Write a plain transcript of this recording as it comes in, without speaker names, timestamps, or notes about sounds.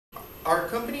Our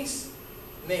company's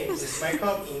name is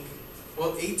Micron Inc.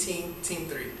 Well, 18 Team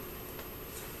 3.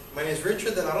 My name is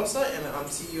Richard De La Rosa, and I'm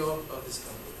CEO of this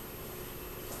company.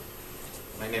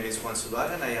 My name is Juan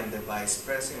Zulaga, and I am the Vice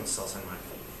President of Sales and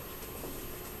Marketing.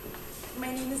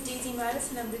 My name is Daisy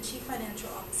Mattis, and I'm the Chief Financial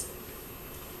Officer.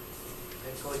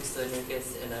 I'm Felix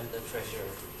Enriquez, and I'm the Treasurer.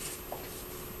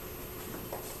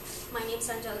 My name is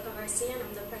Angelica Garcia, and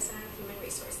I'm the President of Human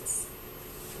Resources.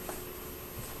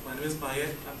 My name is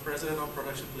Mayet. I'm President of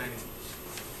Production Planning.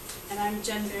 And I'm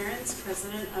Jen Behrens,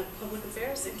 President of Public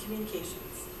Affairs and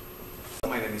Communications.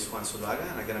 My name is Juan Zulaga,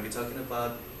 and I'm going to be talking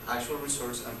about actual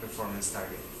resource and performance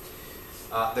targeting.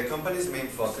 The company's main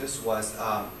focus was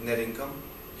net income,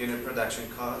 unit production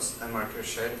cost, and market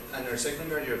share, and our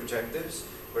secondary objectives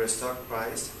were stock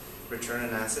price, return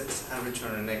on assets, and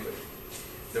return on equity.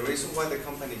 The reason why the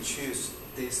company chose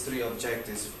these three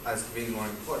objectives as being more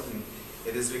important,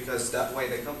 it is because that way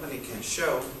the company can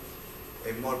show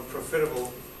a more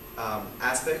profitable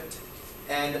aspect,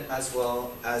 and as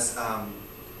well as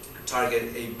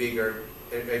target a bigger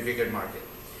market.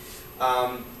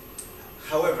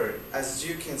 However, as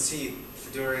you can see,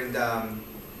 during the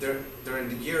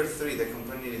year 3, the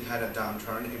company had a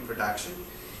downturn in production,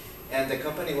 and the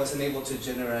company wasn't able to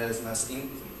generate as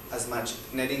much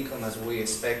net income as we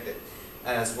expected,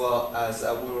 and as well as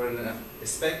we were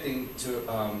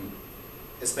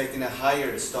expecting a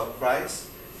higher stock price,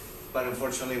 but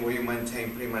unfortunately we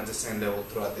maintained pretty much the same level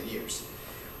throughout the years.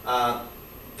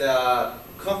 The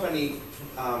company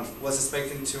was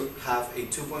expecting to have a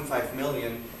 2.5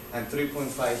 million and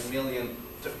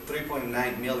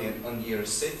 3.9 million on year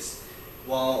 6,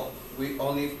 while we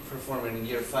only performed in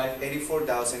year 5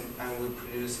 84,000, and we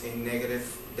produced a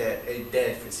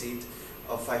deficit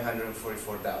of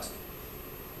 544,000.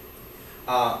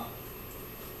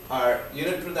 Our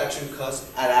unit production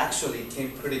cost actually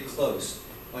came pretty close.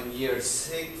 On year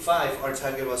 5, our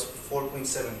target was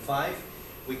 4.75.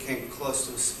 We came close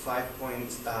to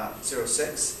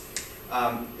 5.06.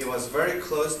 It was very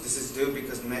close. This is due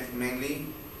because mainly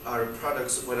our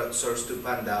products were outsourced to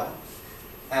Pandao.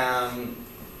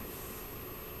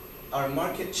 Our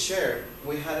market share,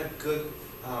 we had a good,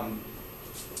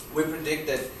 we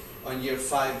predicted on year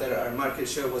 5 that our market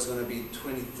share was going to be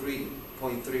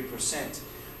 23.3%.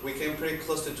 We came pretty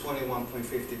close to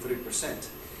 21.53%.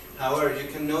 However, you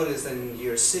can notice that in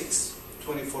year 6,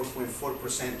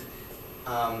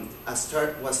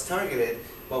 24.4% was targeted,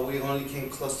 but we only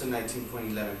came close to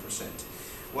 19.11%.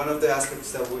 One of the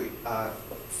aspects that we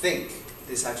think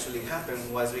this actually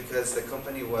happened was because the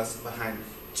company was behind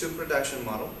 2 production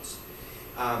models,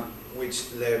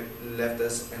 which left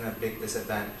us in a big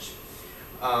disadvantage.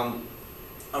 Our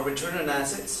return on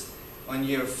assets, on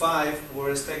year 5, we're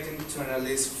expecting to earn at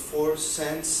least 4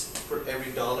 cents per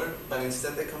every dollar, but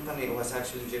instead the company was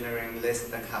actually generating less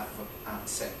than half a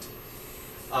cent.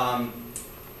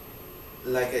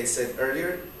 Like I said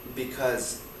earlier,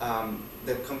 because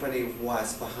the company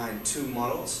was behind 2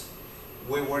 models,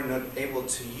 we were not able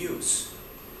to use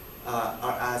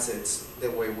our assets the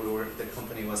way the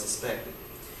company was expecting.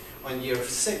 On year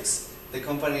 6, the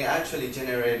company actually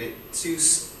generated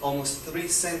almost 3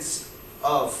 cents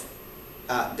of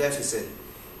deficit,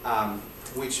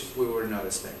 which we were not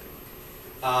expecting.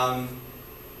 Hi,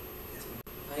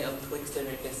 I'm Felix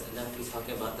Enriquez, and I'll be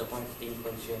talking about the marketing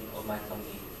function of my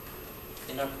company.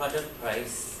 In our product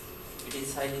price, we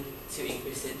decided to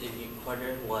increase it in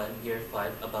quarter 1, year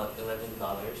 5, about $11,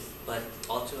 but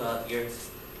all throughout year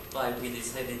 5, we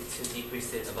decided to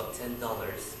decrease it about $10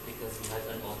 because we had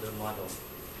an older model.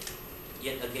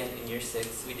 Yet again, in year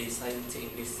 6, we decided to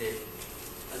increase it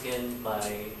again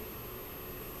by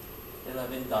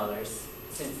 $11,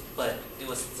 but it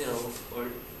was still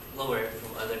lower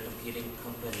from other competing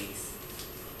companies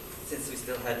since we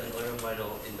still had an older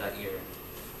model in that year.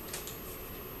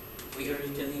 We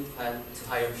originally planned to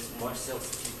hire more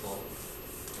salespeople,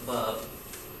 but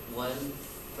one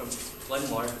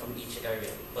more from each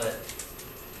area, but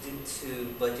due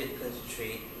to budget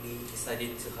constraint, we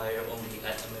decided to hire only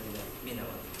at a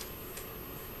minimum.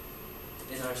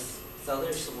 In our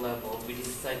sellers level, we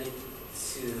decided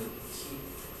to keep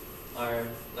our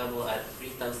level at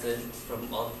 3,000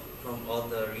 from all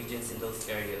the regions in those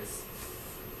areas,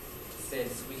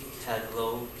 since we had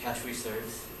low cash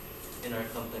reserves in our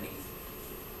company.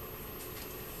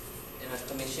 In our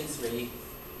commissions rate,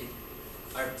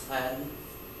 our plan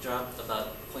dropped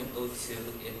about 0.02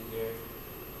 in year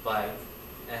 5,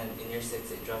 and in year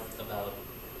 6 it dropped about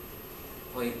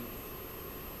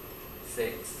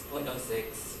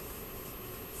 0.06,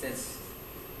 since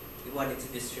we wanted to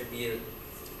distribute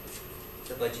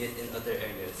the budget in other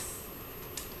areas.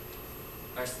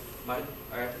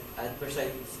 our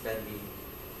advertising spending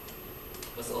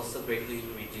was also greatly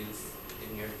reduced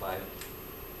in year 5,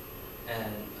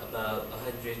 and about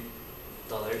 $100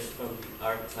 from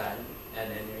our plan,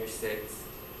 and in year 6,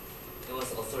 it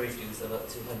was also reduced about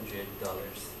 $200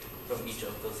 from each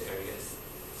of those areas.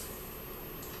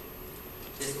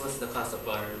 This was the cause of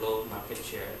our low market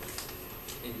share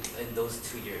in those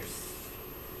 2 years.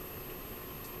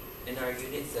 In our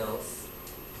unit sales,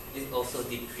 it also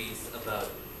decreased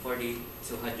about 40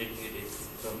 to 100 units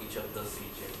from each of those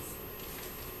regions.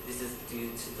 This is due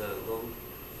to the low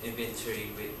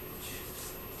inventory, which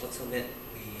ultimately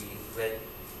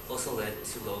also led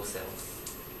to low sales.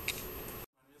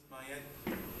 My name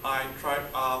is Mayet.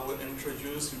 I will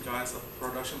introduce you guys a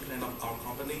production plan of our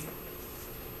company.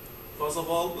 First of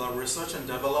all, the research and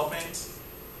development.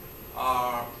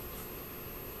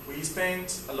 We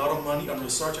spent a lot of money on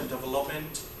research and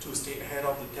development to stay ahead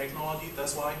of the technology.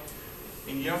 That's why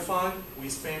in year 5 we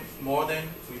spent more than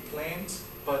we planned.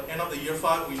 But end of the year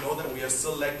 5 we know that we are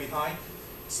still lag behind.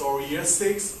 So year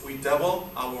 6 we double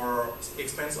our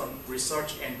expense on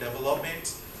research and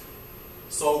development.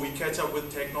 So we catch up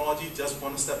with technology, just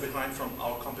one step behind from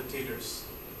our competitors.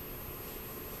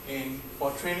 And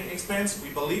for training expense, we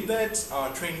believe that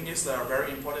training is a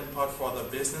very important part for the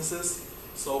businesses.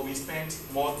 So we spent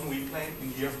more than we planned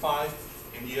in year 5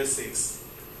 and year 6.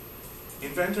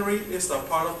 Inventory is a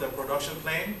part of the production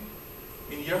plan.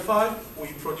 In year 5, we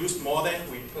produced more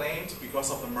than we planned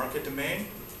because of the market demand.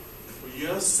 For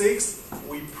year 6,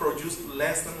 we produced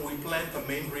less than we planned. The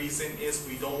main reason is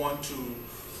we don't want to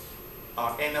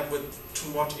end up with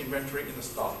too much inventory in the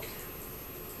stock.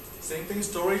 Same thing,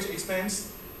 storage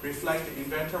expense reflect the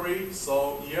inventory.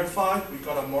 So year 5, we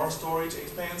got a more storage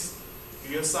expense.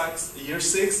 Year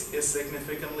 6 is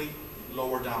significantly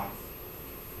lower down.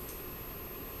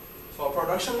 For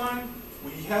production line,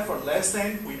 we have a less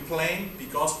than we planned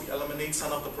because we eliminate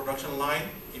some of the production line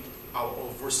in our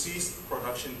overseas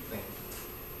production plan.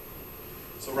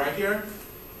 So right here,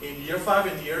 in year 5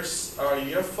 and year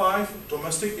 5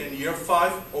 domestic and year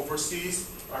 5 overseas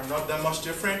are not that much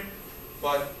different,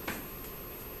 but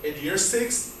in year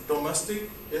 6 domestic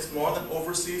is more than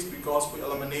overseas because we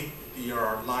eliminate the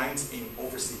lines in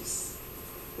overseas.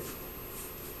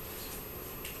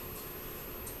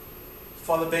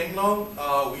 For the bank loan,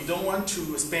 we don't want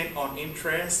to spend on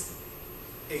interest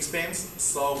expense,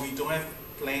 so we don't have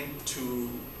plan to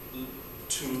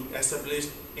establish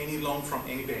any loan from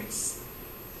any banks.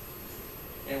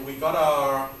 And we got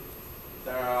our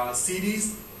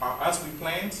CDs as we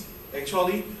planned.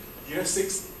 Actually, year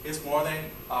 6 is more than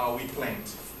we planned.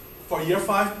 For year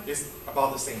 5, it's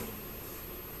about the same.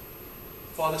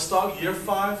 For the stock, year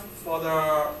 5, for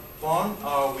the bond,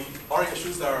 we already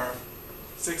issued our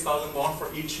 6,000 bond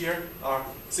for each year.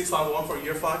 6,000 bond for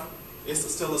year 5 is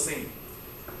still the same.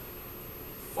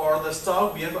 For the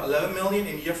stock, we have 11 million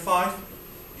in year 5.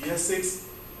 Year 6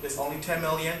 is only 10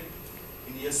 million.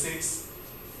 In year 6,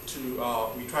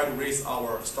 we try to raise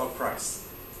our stock price.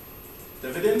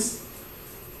 Dividends,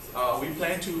 we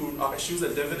plan to issue the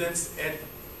dividends at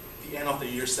the end of the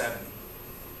year 7.